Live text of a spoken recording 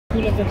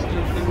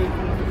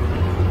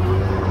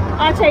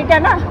আচ্ছা এটা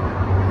না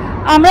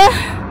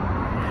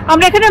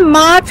আমরা এখানে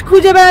মাছ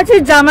খুঁজে বেড়াচ্ছি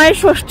জামাই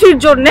ষষ্ঠীর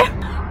জন্য।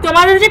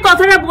 তোমাদের যে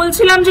কথাটা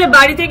বলছিলাম যে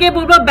বাড়ি থেকে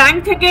বলবো ব্যাংক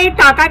থেকে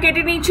টাকা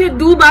কেটে নিচ্ছে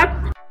 2 বার।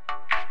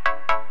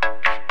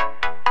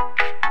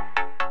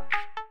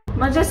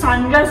 মানে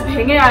সানগ্লাস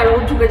ভেঙে আর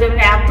রোদ ঢুকে যাবে,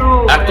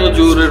 এত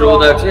জোরে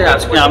রোদ আছে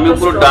আজকে। আমি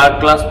পুরো ডার্ক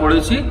গ্লাস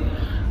পরেছি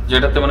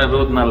যেটাতে মানে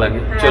রোদ না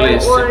লাগে। চলে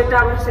এসেছে। ওটা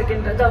আবার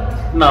সেকেন্ডটা দাও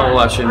না, ও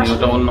আসেনি,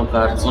 ওটা অন্য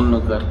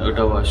কার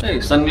ওটাও আসে।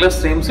 সানগ্লাস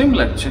সেম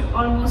লাগছে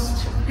অলমোস্ট।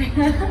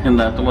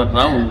 না তোমার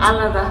রাউন্ড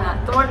আলাদা। হ্যাঁ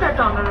তোমারটা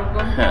একটা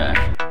অন্যরকম। হ্যাঁ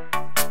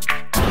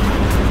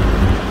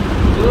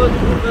दूर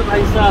पे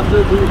भाई साहब,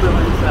 दूर पे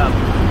भाई साहब।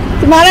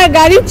 तुम्हारा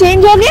गाड़ी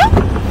चेंज हो गया?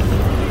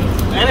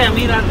 अरे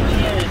अमीर आदमी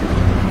है।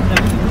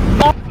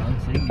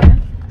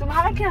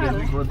 तुम्हारा क्या हाल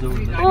है?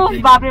 ओह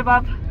बाप रे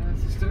बाप।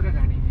 सिस्टर का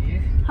गाड़ी है।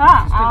 हाँ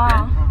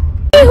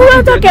हुआ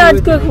तो क्या आज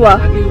को हुआ?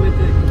 हम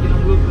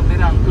लोग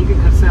मेरे अंकल के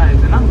घर से आए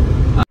थे ना।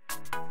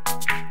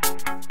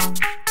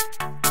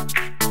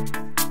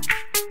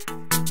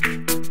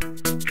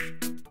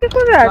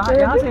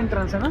 यहाँ से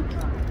एंट्रेंस है ना।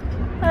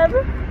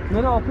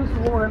 मेरा ऑफिस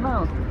वो है ना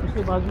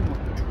उसके बाजू में।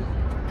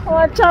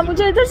 अच्छा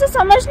मुझे इधर से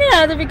समझ नहीं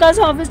आया था बिकॉज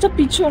ऑफिस तो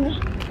पीछे है।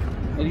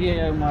 ये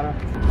हमारा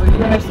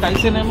स्काई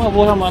सिनेमा,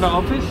 वो हमारा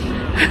ऑफिस।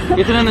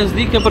 इतना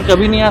नजदीक है पर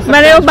कभी नहीं आ सकता।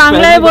 मैंने वो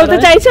बांग्लाয় বলতে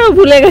চাইছে ও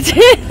ভুলে গেছে।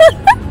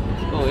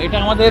 ও এটা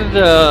আমাদের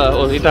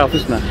এটা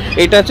অফিস না,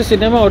 এটা হচ্ছে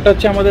সিনেমা, ওটা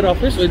হচ্ছে আমাদের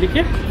অফিস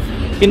ওইদিকে।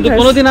 কিন্তু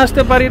কোনোদিন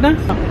আসতে পারি না,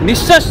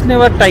 নিঃশ্বাস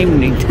নেওয়ার টাইম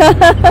নেই।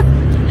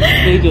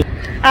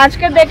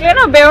 আজকে দেখলে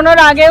না বেরোনোর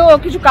আগেও ও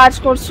কিছু কাজ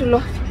করছিল,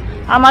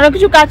 আমারও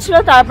কিছু কাজ ছিল,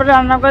 তারপরে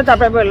রান্না করে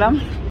তারপরে বেরোলাম।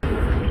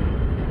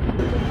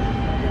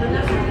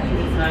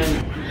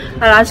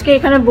 আর আজকে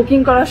এখানে বুকিং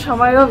করার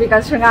সময়ও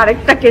বিকাশের সঙ্গে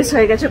আরেকটা কেস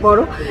হয়ে গেছে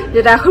বড়,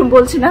 যেটা এখন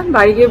বলছি না,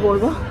 বাড়ি গিয়ে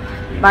বলবো।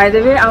 বাই দ্য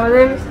ওয়ে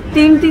আমাদের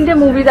তিনটে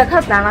মুভি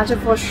দেখার প্ল্যান আছে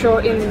ফর শো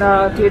ইন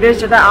থিয়েটার,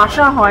 যেটা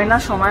আসা হয় না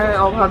সময়ের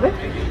অভাবে।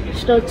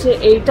 সেটা হচ্ছে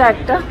এইটা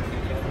একটা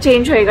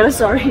চেঞ্জ হয়ে গেল,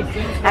 সরি,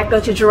 একটা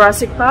হচ্ছে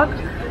Jurassic park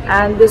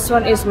and this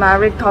one is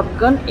Maverick top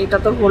গান, এটা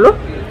তো হলো।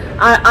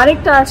 আর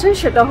আরেকটা আছে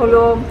সেটা হলো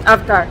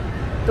আফতার।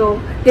 তো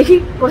দেখি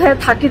কোথায়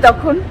থাকি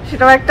তখন,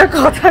 সেটাও একটা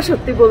কথা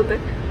সত্যি বলতে।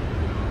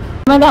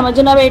 মানে আমার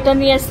জন্য আবার এটা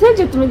নিয়ে এসছে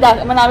যে তুমি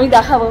মানে আমি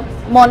দেখাবো,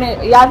 মনে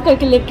ইয়াদ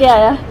করকে লেকে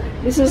আয়া।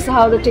 This is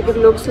how the ticket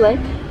looks like.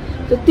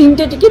 তো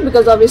 3টে টিকিট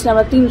বিকজ অবভিয়াসলি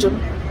আমরা 3 জন।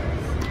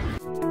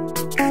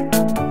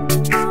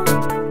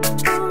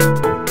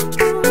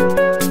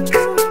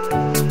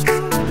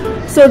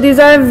 So this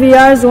R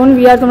VR zone.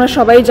 VR তোমরা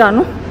সবাই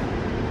জানো,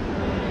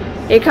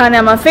 এখানে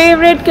আমার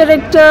ফেভারিট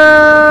ক্যারেক্টার।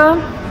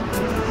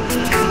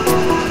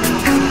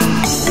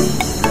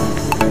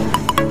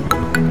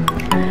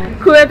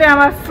 কুয়েতে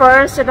আমার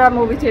ফার্স্ট এটা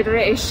মুভি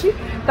থিয়েটারে এসেছি।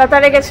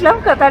 কাতারে গেছিলাম,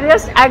 কাতারে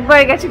জাস্ট একবার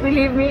গেছি,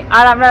 বিলিভ মি।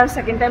 আর আমরা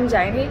সেকেন্ড টাইম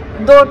যাইনি,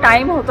 দো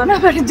টাইম হতো না,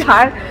 বাট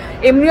যার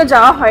এমনিও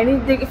যাওয়া হয়নি।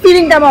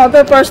 ফিলিংটা আমার অত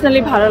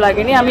পার্সোনালি ভালো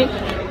লাগেনি। আমি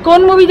কোন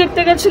মুভি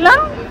দেখতে গেছিলাম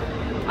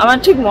আমার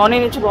ঠিক মনে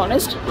নেই, টু বি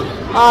অনেস্ট।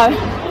 আর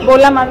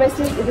বললাম আর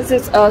বেশি, দিস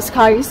ইজ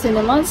স্কাই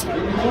সিনেমাস।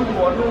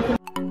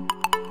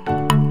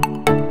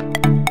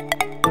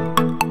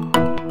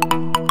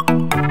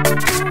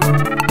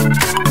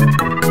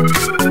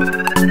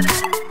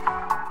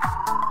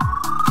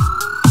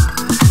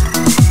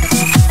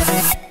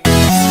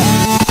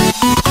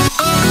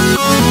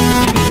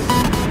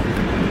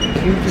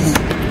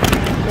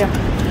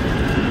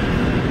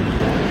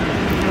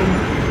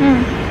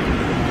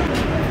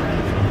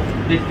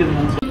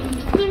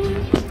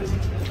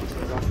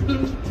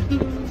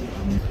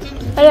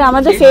 আরে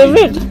আমাদের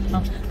ফেভারিট।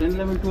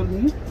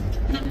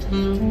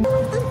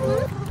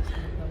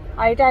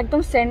 আর এটা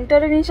একদম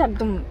সেন্টারে নিচ,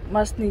 একদম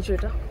মস্ত নিচে।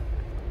 এটা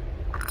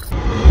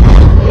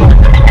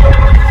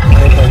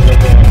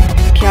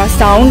क्या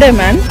साउंड है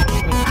मैन।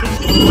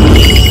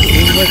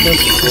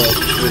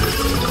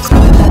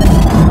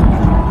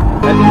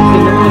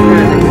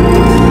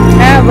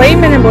 हाँ वही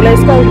मैंने बोला,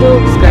 इसका जो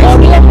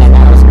ऑडियो है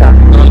ना उसका।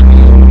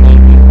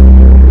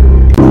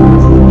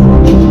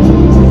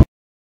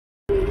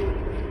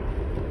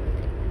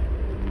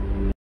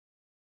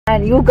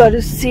 And you got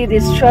to see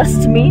this,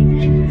 trust me.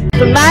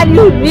 So man,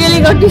 you really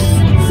got to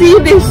see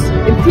this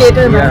in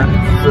theater, man.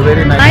 Yeah, so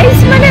very nice.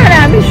 Nice মানে আর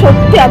আমি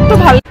সত্যি এত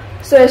ভালো।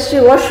 So এসছি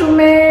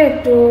ওয়াশরুমে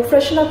একটু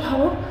ফ্রেশন আপ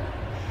হবো।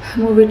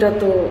 মুভিটা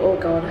তো ও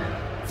কাওয়া।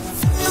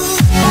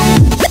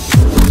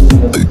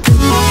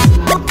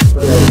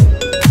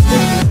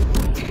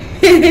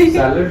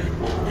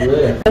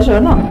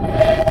 শোনো,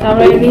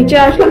 আমরা নিচে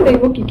আসলাম,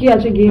 দেখবো কি কি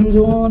আছে। গেম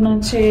জোন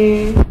আছে,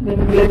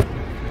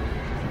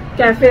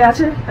 ক্যাফে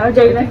আছে, আর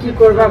জানি না কি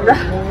করবো আমরা।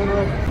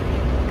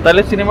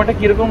 তাহলে সিনেমাটা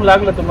কিরকম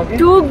লাগলো তোমাকে?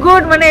 টু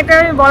গুড, মানে এটা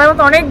আমি বলার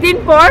মতো অনেকদিন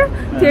পর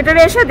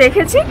থিয়েটারে এসে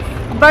দেখেছি,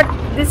 but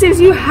this is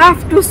you have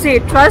to C,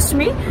 trust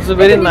me. It's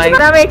very nice.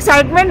 আমি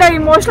এক্সাইটমেন্ট আর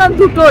ইমোশনাল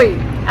দুটোই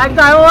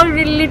একদম। আমি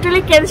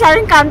লিটারালি কেঁদে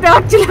আমি কাঁদতে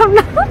পারছিলাম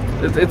না।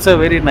 It's a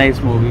very nice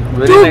movie.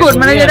 Very too nice good,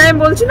 মানে movie. যেটা আমি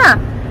বলছি না,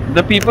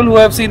 The people who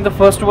have seen the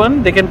first one,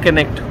 they can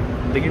connect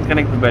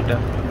better.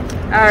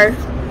 আর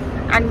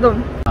একদম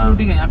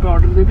ठीक है, यहाँ पे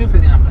ऑर्डर देते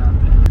फिर यहाँ पे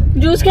आते हैं।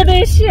 জুস খেতে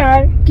এসেছি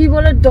আর কি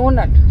বলে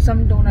donut, some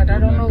donut, I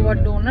don't know what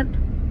donut,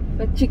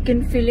 but chicken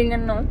feeling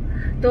and all.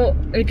 তো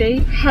এটাই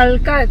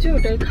হালকা আছে,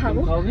 ওটাই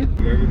খাবো।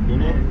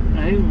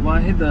 आई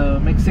वाहिद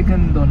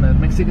मेक्सिकन डोनर,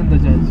 मेक्सिकन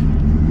दजाज।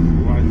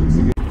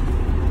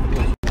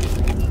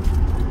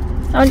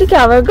 আমাদের কি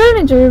অ্যাভোকাডো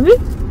নিচ্ছ baby?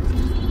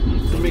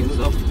 Mix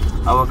of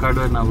avocado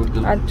and avocado.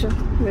 আচ্ছা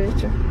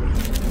বেরিয়েছে।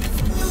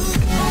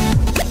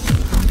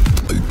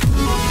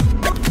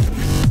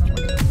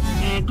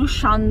 একটু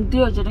শান্তি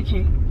হচ্ছে এটা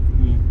খেয়ে।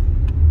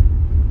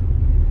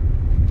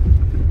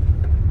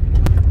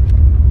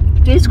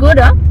 Taste good.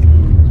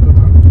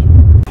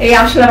 এই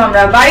আসলাম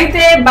আমরা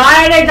বাড়িতে,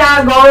 বাইরে যা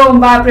গরম,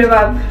 বাপরে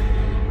বাপ,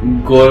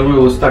 গরমের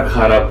অবস্থা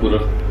খারাপ পুরো।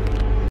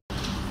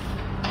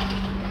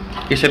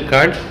 কিসের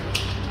কার্ড?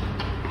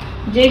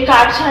 যে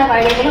কার্ড ছাড়া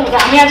বাইরে গেলে হতো।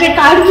 আমি আজকে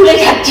কার্ড ভুলে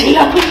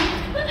যাচ্ছিলাম,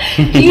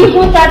 কি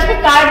হতো আজকে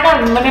কার্ডটা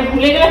মানে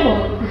ভুলে গেলাম।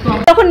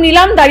 তখন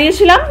নিলাম,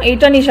 দাঁড়িয়েছিলাম,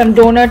 এইটা নিলাম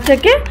ডোনার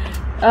থেকে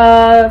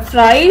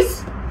ফ্রাইজ।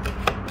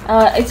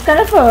 It's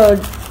kind of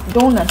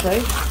donut,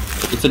 right?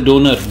 It's a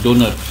donor.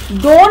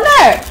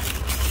 Donor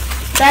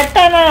that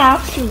time I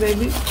asked you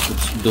baby.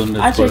 It's donor.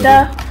 আচ্ছা এটা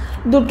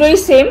দুটোই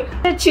সেম,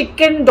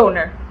 চিকেন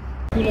ডোনার।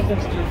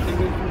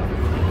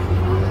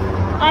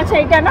 আচ্ছা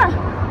এটা না,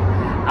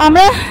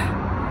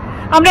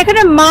 আমরা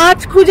এখানে মাছ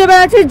খুঁজে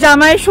বেড়াচ্ছি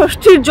জামাই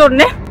ষষ্ঠীর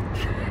জন্যে।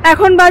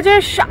 এখন বাজে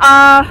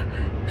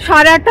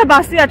 8:30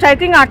 বাজে আছে, আই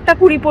থিঙ্ক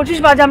 8:20-25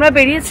 বাজে আমরা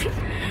বেরিয়েছি।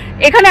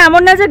 এখানে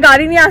এমন না যে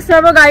গাড়ি নিয়ে আসতে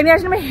হবে, গাড়ি নিয়ে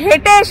আসলে আমি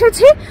হেঁটে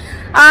এসেছি।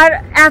 আর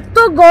এত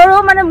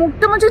গরম, মানে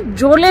মুখটা মনে হচ্ছে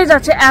জ্বলে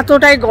যাচ্ছে,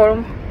 এতটাই গরম।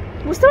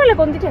 বুঝতে পারলে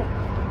কোন দিকে?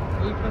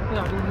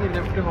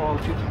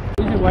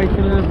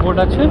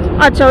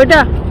 আচ্ছা ওইটা,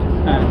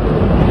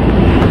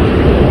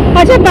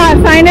 আচ্ছা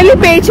ফাইনালি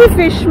পেয়েছি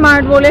ফিশ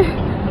মার্ট বলে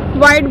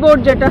হোয়াইট বোর্ড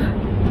যেটা।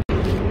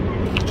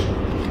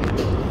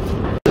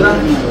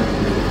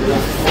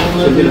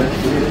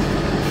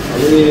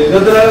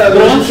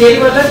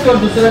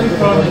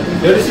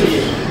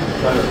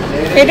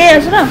 এটাই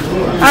আছে না,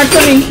 আর তো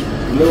নেই।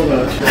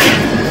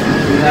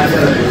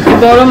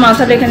 বড়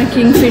মাথাটা এখানে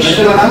কিংফিশ,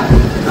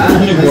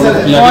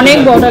 অনেক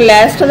বড়,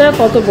 ল্যাসটা দেখ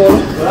কত বড়।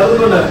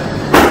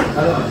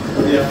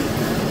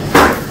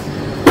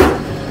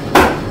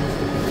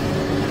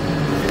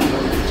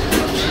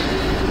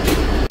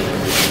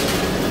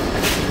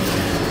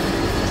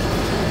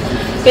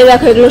 এ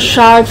দেখো এগুলো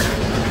শার্ক।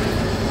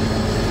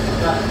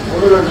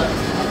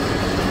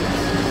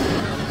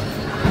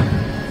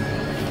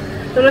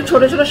 এগুলো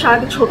ছোট ছোট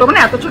শার্ক, ছোট মানে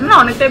এত ছোট না,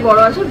 অনেকটাই বড়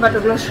আছে, বাট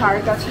ওগুলো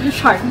শার্ক আছে।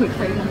 শার্ক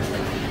মিঠাই না,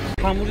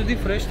 হামুর যদি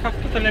ফ্রেশ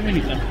থাকতো তাহলে আমি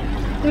নিতাম।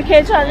 তুমি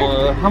খেয়েছো আগে?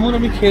 হামুর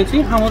আমি খেয়েছি,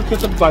 হামুর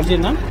খেতে বাজে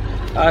না।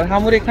 আর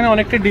হামুর এখানে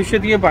অনেকটা ডিশে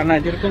দিয়ে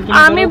বানায়, যেরকম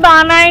আমি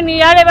বানাইনি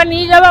আর এবার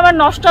নিয়ে যাবো, আবার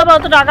নষ্ট হবে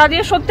অত টাকা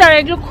দিয়ে। সত্যি, আর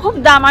এগুলো খুব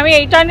দাম। আমি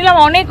এইটা নিলাম,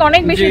 অনেক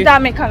অনেক বেশি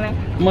দাম এখানে।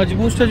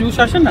 মজবুজটা জুস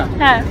আসে না,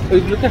 হ্যাঁ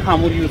ওইগুলোতে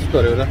হামুর ইউজ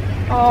করে ওরা,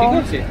 ঠিক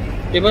আছে?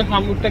 এবার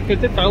হামুরটা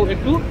খেতে তাও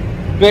একটু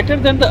better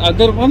than the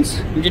other once,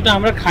 যেটা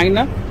আমরা খাই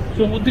না।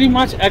 সমুদ্রি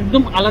মাছ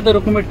একদম আলাদা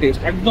রকমের টেস্ট,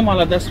 একদম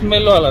আলাদা,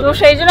 স্মেলও আলাদা। তো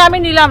সেই জন্য আমি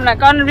নিলাম না,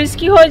 কারণ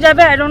রিস্কি হয়ে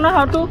যাবে। I don't know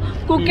how to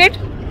cook it.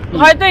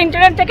 হয়তো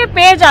ইন্টারনেট থেকে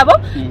পেয়ে যাবো,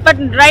 but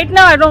right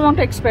now I don't want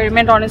to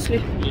experiment honestly.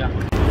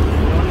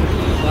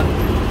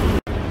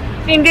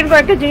 Indian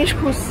কয়েকটা জিনিস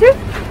খুঁজছি,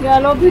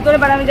 গেল ভিতরে,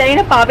 বাট আমি জানি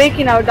না পাবে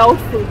কিনা,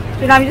 ডাউটফুল।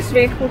 কিন্তু আমি জাস্ট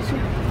ওয়েট করছি।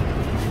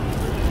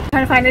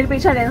 আর ফাইনালি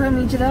পেয়েছি, আর এখন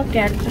নিচে দাও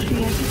ক্যাটটা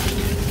শুয়ে আছে।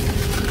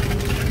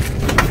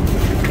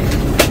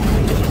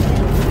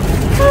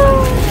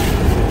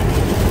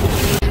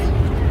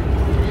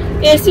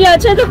 এসি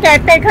আছে তো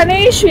ক্যাটটা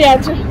এখানেই শুয়ে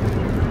আছে।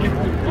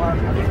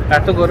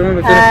 এত গরমের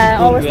ভিতরে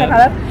অবস্থা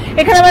খারাপ।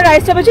 এখানে আমরা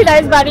রাইস চাপাচ্ছি,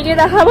 রাইস বাড়ি গিয়ে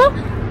দেখাবো।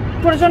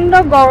 প্রচন্ড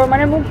গরম,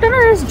 মানে মুখটা না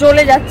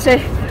জ্বলে যাচ্ছে।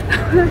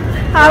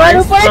 আমার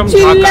উপরে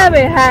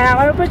চিল্লাবে, হ্যাঁ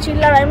আমার উপরে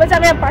চিল্লাবে। আমি বলছি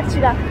আমি আর পারছি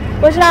না,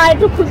 বলছি না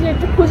একটু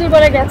খুঁজি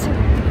বলে গেছে।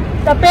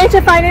 তা পেয়েছে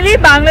ফাইনালি,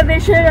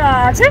 বাংলাদেশের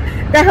আছে,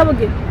 দেখাবো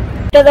কি।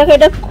 এটা দেখো,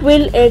 এটা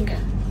queen egg.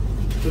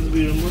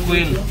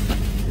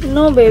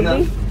 No baby,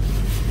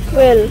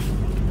 queen.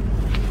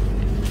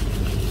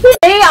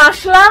 এই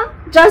আসলাম,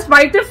 জাস্ট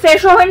বাড়িতে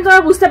ফ্রেশ হয়নি,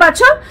 তোমরা বুঝতে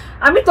পারছো।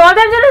 আমি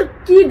তোমাদের জন্য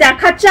কি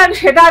দেখাচ্ছি আগে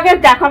সেটা আগে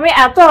দেখো। আমি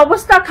এত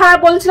অবস্থা খারাপ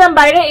বলছিলাম,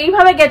 বাইরে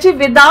এইভাবে গেছি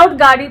উইদাউট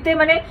গাড়িতে,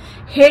 মানে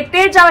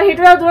হেঁটে যাওয়া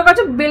দূরের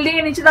কাছে, বিল্ডিং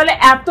এর নিচে, তাহলে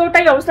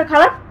এতটাই অবস্থা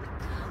খারাপ।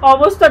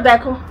 অবস্থা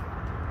দেখো,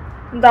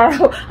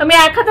 দাঁড়াও আমি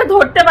এক হাতে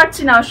ধরতে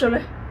পারছি না আসলে,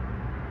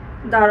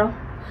 দাঁড়াও।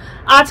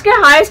 আজকে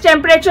হাইয়েস্ট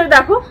টেম্পারেচার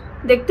দেখো,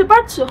 দেখতে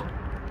পাচ্ছ?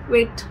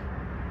 ওয়েট,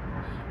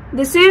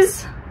 দিস ইজ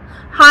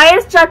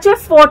হাইয়েস্ট আছে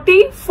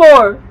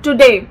 44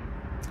 টুডে।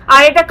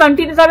 আর এটা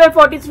কন্টিনিউ হবে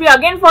 43,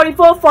 अगेन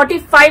 44,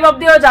 45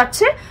 অবধিও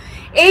যাচ্ছে।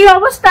 এই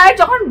অবস্থায়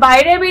যখন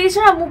বাইরে বেরিয়েছে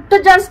না, মুখটা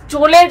জাস্ট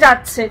জ্বলে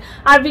যাচ্ছে।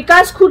 আর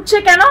বিকাশ খুঁজছে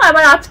কেন,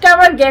 আবার আজকে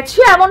আমরা গেছি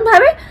এমন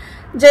ভাবে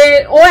যে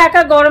ও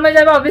একা গরমে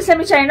যাবে। অবভিয়াসলি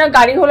আমি চাই না,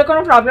 গাড়ি হলে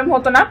কোনো প্রবলেম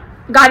হতো না,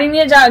 গাড়ি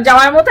নিয়ে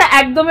যাওয়ার মতো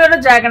একদমই ওটা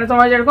জায়গা না,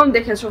 তোমরা যেরকম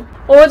দেখেছো।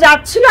 ও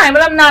যাচ্ছিল, আমি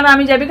বললাম না না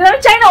আমি যাবি, কিন্তু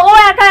আমি চাই না ও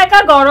একা একা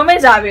গরমে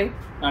যাবে।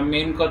 আর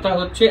মেইন কথা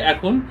হচ্ছে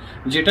এখন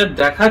যেটা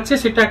দেখাচ্ছে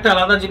সেটা একটা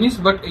আলাদা জিনিস,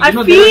 বাট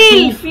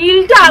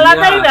ফিলটা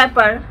আলাদাই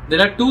ব্যাপার।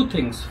 There are two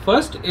things.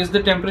 First is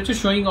the temperature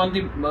showing on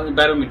the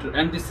barometer,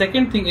 and the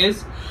second thing is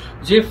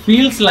je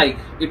feels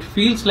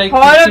like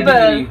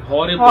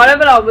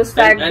horrible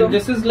অবস্থা একদম। And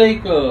this is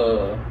like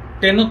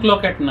 10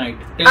 o'clock at night,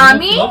 10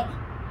 o'clock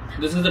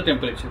this is the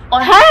temperature।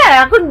 হ্যাঁ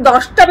এখন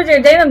 10টা বাজে,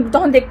 যাই না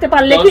তখন দেখতে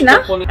পারলে কি না,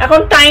 এখন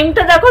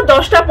টাইমটা দেখো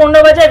 10:15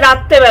 বাজে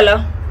রাত্রে বেলা।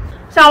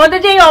 আমাদের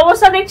যে এই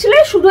অবস্থা দেখছিলে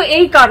শুধু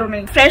এই কারণে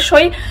ফ্রেশ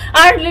হই,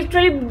 আর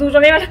লিটারালি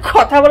দুজনে মানে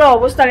কথা বলা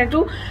অবস্থা, একটু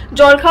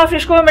জল খাওয়া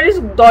ফ্রেশ করবো, মানে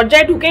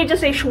দরজায় ঢুকেই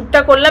জাস্ট এই শ্যুটটা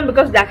করলাম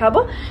বিকজ দেখাবো,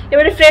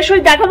 এবারে ফ্রেশ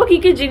হই দেখাবো কি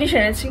কি জিনিস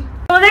এনেছি।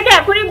 তোমাদেরকে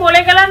এখনই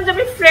বলে গেলাম যে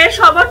আমি ফ্রেশ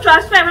হবো,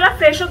 ট্রাস্ট পাই, আমরা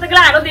ফ্রেশ হতে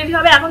গেলে আরো দেরি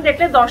হবে। এখন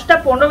দেখলে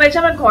 10:15 বেজে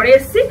আমরা ঘরে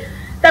এসেছি,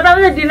 তারপর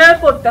আমাদের ডিনার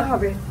করতে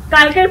হবে,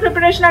 কালকের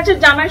প্রিপারেশন আছে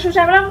জামাই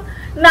ষষ্ঠী। আমরা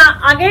না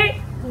আগে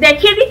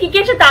দেখিয়ে দিই কি কি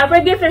আছে, তারপরে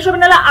গিয়ে ফ্রেশ হবে,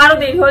 নাহলে আরো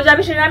দেরি হয়ে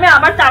যাবে। সেটা আমি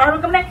আবার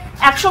তাড়াহুড়ো মানে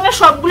একসঙ্গে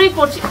সবগুলোই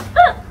করছি।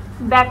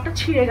 ব্যাগটা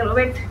ছিঁড়ে গেল,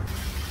 ওয়েট।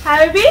 হ্যাঁ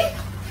বেবি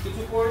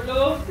কিছু পড়লো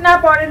না?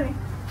 পড়েনি।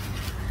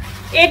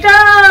 এটা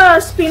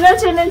স্পিনাচ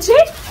এনেছি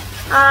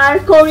আর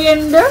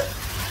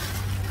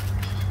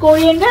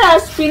কোরিয়েন্ডার আর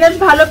স্পিনাচ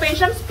ভালো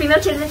পেয়েছিলাম,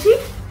 স্পিনাচ এনেছি।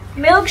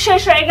 মিল্ক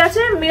শেষ হয়ে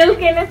গেছে, মিল্ক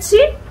এনেছি।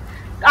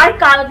 আর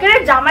কালকে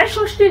জামাই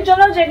ষষ্ঠীর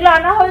জন্য যেগুলো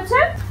আনা হয়েছে,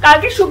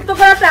 কালকে শুক্তো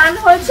করা প্ল্যান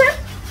হয়েছে।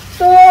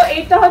 তো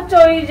এটা হচ্ছে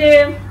ওই যে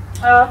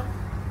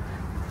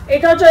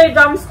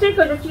ড্রামস্টিক,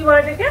 ওই কি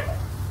বলে এটাকে,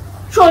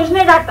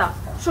 সজনে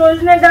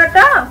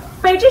ডাঁটা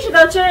পেয়েছি। সেটা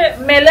হচ্ছে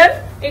মেলন,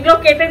 এগুলো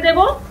কেটে দেব।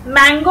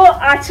 ম্যাঙ্গো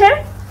আছে,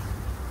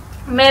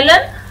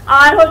 মেলন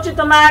আর হচ্ছে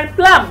তোমার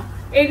প্লাম,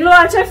 এগুলো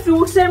আছে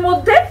ফ্রুটস এর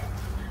মধ্যে।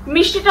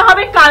 মিষ্টিটা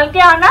হবে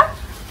কালকে আনা।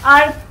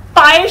 আর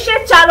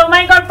পায়েসের চাল, ও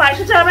মাই গড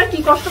পায়েসের চাল আমরা কি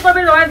কষ্ট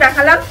করবে তোমায়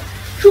দেখালাম।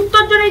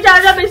 শুক্তোর জন্য যা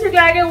যা বেসিক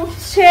আগে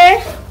উঠছে,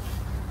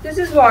 দিস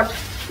ইজ হোয়াট,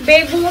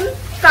 বেগুন,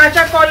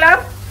 কাঁচা কলা,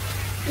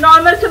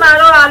 নর্মাল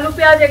টমেটো, আলু,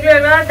 পেঁয়াজ, এগুলো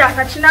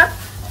দেখাচ্ছি না।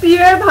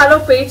 পিয়ার ভালো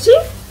পেয়েছি,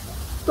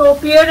 তো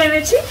পিয়ার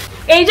এনেছি।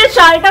 এই যে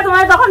চালটা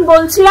তোমায় তখন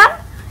বলছিলাম,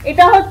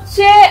 এটা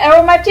হচ্ছে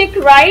অ্যারোমেটিক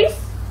রাইস,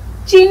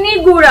 চিনি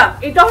গুঁড়া।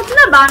 এটা হচ্ছে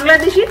না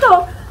বাংলাদেশি, তো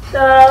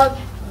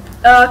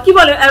কি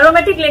বলে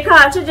অ্যারোমেটিক লেখা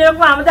আছে,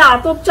 যেরকম আমাদের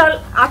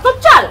আতপ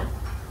চাল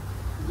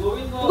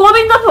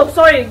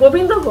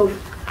গোবিন্দভোগ,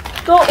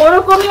 তো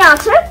ওরকমই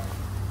আছে।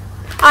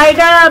 আর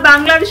এটা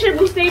বাংলাদেশের,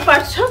 বুঝতেই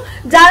পারছো,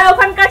 যারা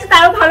ওখানকার আছে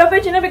তারাও ভালো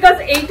পেয়েছে না, বিকজ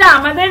এইটা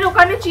আমাদের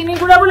ওখানে চিনি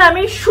গুঁড়া বলে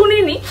আমি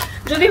শুনিনি,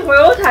 যদি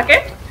হয়েও থাকে।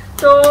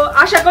 তো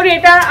আশা করি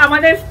এটা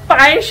আমাদের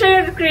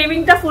পায়েসের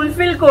ক্রেভিংটা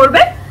ফুলফিল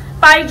করবে।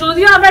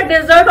 যদিও আমরা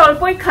ডেজার্ট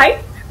অল্পই খাই,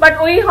 বাট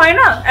ওই হয়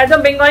না একদম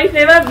Bengali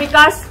flavour.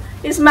 BKash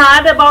is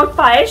mad about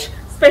payesh,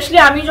 specially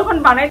আমি যখন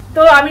বানাই।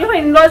 তো আমি যখন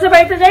ইনলজের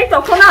বাড়িতে যাই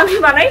তখন আমি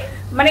বানাই,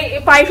 মানে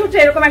পায়েস হচ্ছে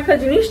এরকম একটা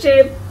জিনিস যে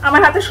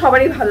আমার হাতে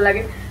সবারই ভালো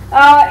লাগে।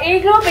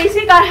 এইগুলো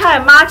বেসিক। আর হ্যাঁ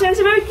মাছ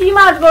এনেছি। কি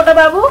মাছ গোটা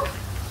বাবু?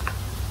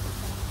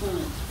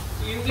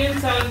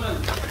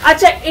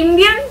 আচ্ছা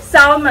ইন্ডিয়ান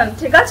স্যালমন,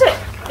 ঠিক আছে,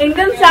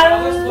 ইন্ডিয়ান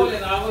স্যালমন।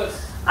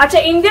 আচ্ছা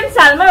ইন্ডিয়ান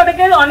স্যালমন,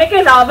 ওটাকে অনেকে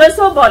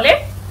রাভাসও বলে।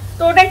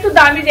 তো ওটা একটু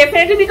দামি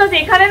ডেফিনেটলি, বিকজ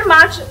এখানের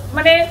মাছ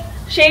মানে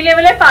সেই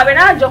লেভেলে পাবে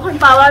না। যখন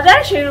পাওয়া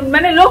যায় সেই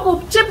মানে লোক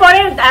উপচে পড়ে,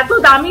 এত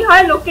দামি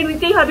হয়, লোককে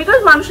নিতেই হয়, বিকজ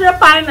মানুষেরা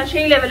পায় না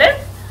সেই লেভেলের।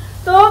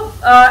 তো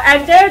এক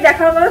জায়গায়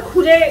দেখার মতো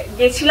খুঁজে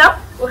গেছিলাম,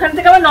 ওখান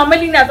থেকে আমার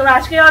নর্মালি না, তোমরা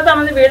আজকে হয়তো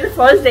আমাদের ভিডিওতে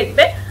ফার্স্ট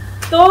দেখবে।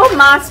 তো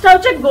মাছটা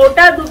হচ্ছে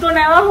গোটা দুটো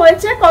নেওয়া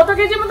হয়েছে। কত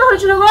কেজি মতো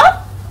হয়েছিল গো?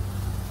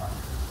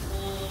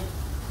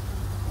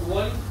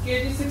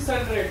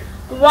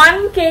 1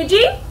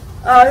 কেজি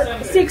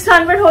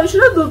 600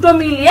 হয়েছিল, দুটো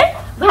মিলিয়ে।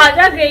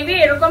 ভাজা, গ্রেভি,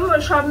 এরকম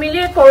সব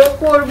মিলিয়ে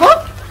করবো।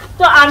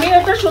 তো আমি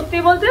ওটা সত্যি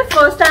বলতে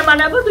ফার্স্ট টাইম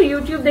বানাবো, তো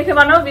ইউটিউব দেখে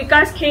বানাবো।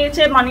 বিকাশ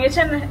খেয়েছে,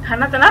 বানিয়েছেন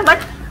হানা টানা, বাট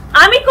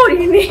আমি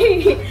করিনি,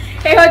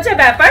 এই হচ্ছে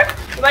ব্যাপার।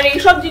 এবার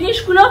এইসব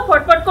জিনিসগুলো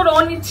ফটফট করে ও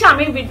নিচ্ছে,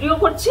 আমি ভিডিও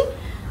করছি,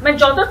 মানে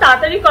যত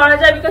তাড়াতাড়ি করা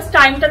যায়, বিকজ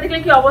টাইমটা দেখলে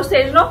কি অবস্থা।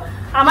 এই জন্য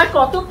আমার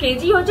কত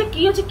কেজি হচ্ছে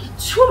কি হচ্ছে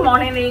কিচ্ছু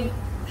মনে নেই,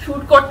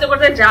 শুট করতে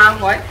করতে যা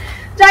হয়।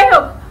 যাই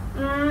হোক,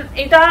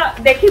 এটা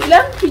দেখিয়ে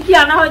দিলাম কি কি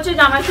আনা হয়েছে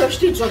জামাই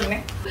ষষ্ঠীর জন্য।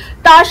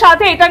 তার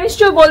সাথে এটা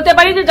নিশ্চয়ই বলতে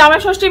পারি যে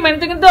জামাই ষষ্ঠীর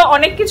মেনুতে কিন্তু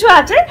অনেক কিছু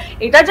আছে।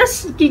 এটা জাস্ট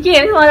কি কি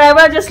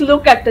এবার জাস্ট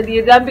লুক একটা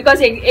দিয়ে দিলাম, বিকজ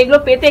এগুলো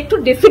পেতে একটু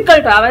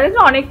ডিফিকাল্ট হয়। আমাদের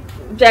অনেক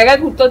জায়গায়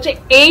ঘুরতে হচ্ছে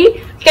এই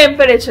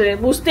টেম্পারেচারে,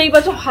 বুঝতেই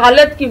পারছো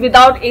হালত কি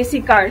উইদাউট এসি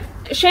কার।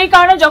 সেই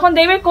কারণে যখন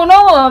দেখবে কোনো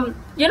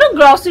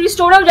গ্রসারি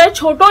স্টোরেও যায়,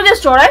 ছোট যে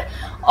স্টোর হয়,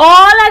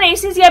 all R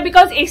AC,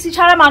 because AC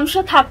ছাড়া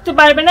মানুষরা থাকতে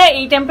পারবে না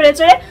এই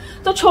টেম্পারেচারে।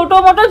 তো ছোট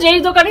মোটো যেই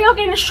দোকানে হোক,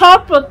 সব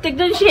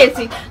প্রত্যেকটা জিনিসই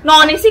এসি,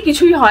 নন এসি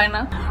কিছুই হয়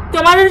না।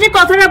 তোমাদের যে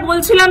কথাটা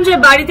বলছিলাম যে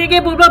বাড়ি থেকে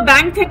বলবো,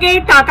 ব্যাংক থেকে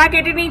টাকা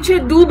কেটে নিচ্ছে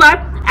দুবার।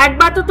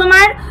 একবার তো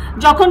তোমার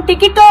যখন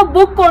টিকিটও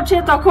বুক করছে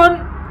তখন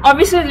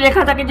অবভিয়াসলি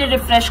লেখা থাকে যে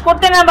রিফ্রেশ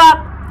করতে না বা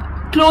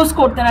ক্লোজ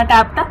করতে না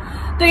ট্যাবটা।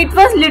 তো ইট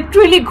ওয়াজ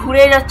লিটারালি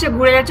ঘুরে যাচ্ছে।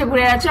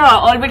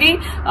 অলরেডি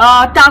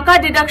টাকা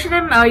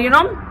ডিডাকশনের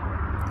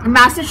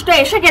মেসেজটা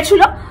এসে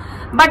গেছিল,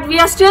 but we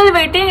are still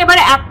waiting. এবার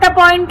একটা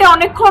পয়েন্টে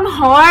অনেকক্ষণ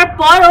হওয়ার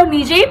পর ও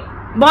নিজেই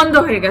বন্ধ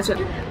হয়ে গেছে।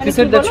 She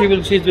said that she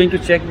is going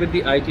to check with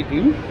the IT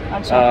team.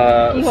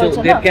 So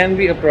there can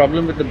be a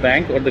problem with the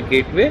bank or the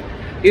gateway.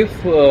 if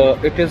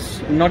it is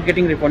not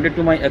getting refunded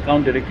to my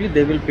account directly,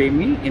 they will pay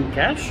me in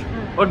cash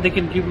or they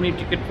can give me a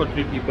ticket for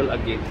 3 people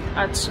again.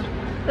 আচ্ছা,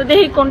 তো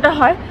দেখি কোনটা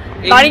হয়,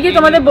 বাড়ি গিয়ে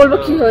তোমাদের বলবো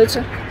কি হয়েছে।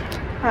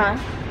 হ্যাঁ,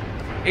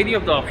 any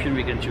of the option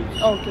we can choose.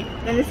 Okay,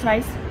 that is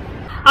nice.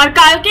 আর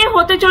কালকে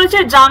হতে চলেছে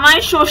জামাই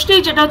ষষ্ঠী,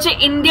 যেটা হচ্ছে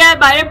ইন্ডিয়ার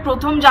বাইরে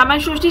প্রথম জামাই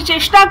ষষ্ঠী।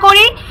 চেষ্টা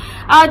করি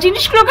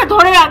জিনিসগুলোকে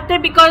ধরে রাখতে,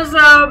 বিকজ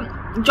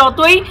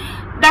যতই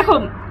দেখো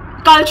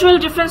কালচারাল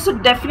ডিফারেন্স তো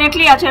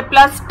ডেফিনেটলি আছে,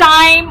 প্লাস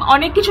টাইম,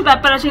 অনেক কিছু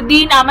ব্যাপার আছে।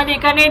 দিন আমাদের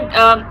এখানে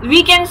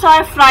উইকেন্ডস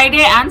হয়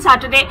ফ্রাইডে অ্যান্ড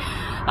স্যাটারডে,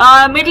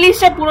 মিডল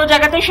ইস্টে পুরো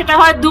জায়গাতে সেটা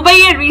হয়।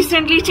 দুবাইয়ে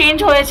রিসেন্টলি চেঞ্জ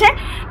হয়েছে,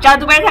 যারা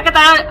দুবাই থাকে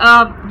তারা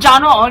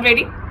জানো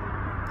অলরেডি,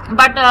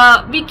 বাট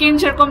উইকেন্ড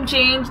সেরকম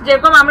চেঞ্জ।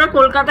 যেরকম আমরা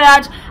কলকাতায়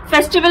আজ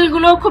ফেস্টিভ্যাল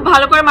গুলো খুব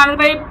ভালো করে মানাতে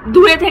পারি,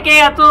 দূরে থেকে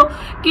এত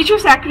কিছু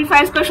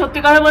স্যাক্রিফাইস করে, সত্যি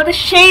কথা বলতে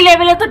সেই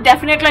লেভেলে তো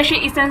ডেফিনেটলি সেই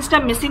ইসেন্সটা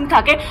মিসিং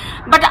থাকে।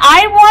 বাট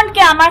আই ওয়ান্ট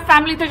কে আমার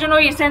ফ্যামিলিতে যেন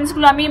ওই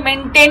ইসেন্সগুলো আমি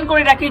মেনটেন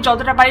করে রাখি,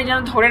 যতটা পারি যেন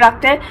ধরে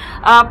রাখতে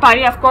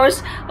পারি। অফকোর্স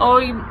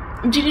ওই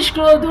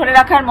জিনিসগুলো ধরে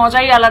রাখার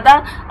মজাই আলাদা,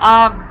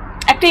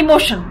 একটা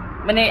ইমোশন,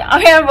 মানে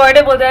আমি আমার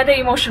ওয়ার্ডে বলতে চাই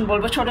ইমোশন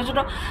বলবো। ছোট ছোট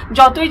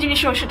যতই জিনিস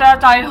হোক, সেটা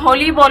তাই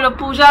হোলি বলো,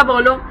 পূজা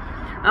বলো,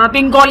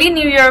 বেঙ্গলি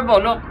নিউ ইয়ার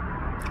বলো,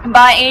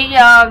 বা এই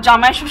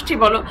জামাই ষষ্ঠী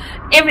বলো,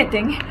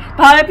 এভরিথিং।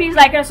 ভালো please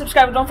like and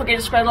subscribe, don't forget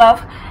to spread love,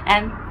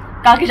 and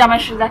কালকে জামাই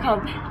ষষ্ঠী দেখা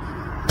হবে।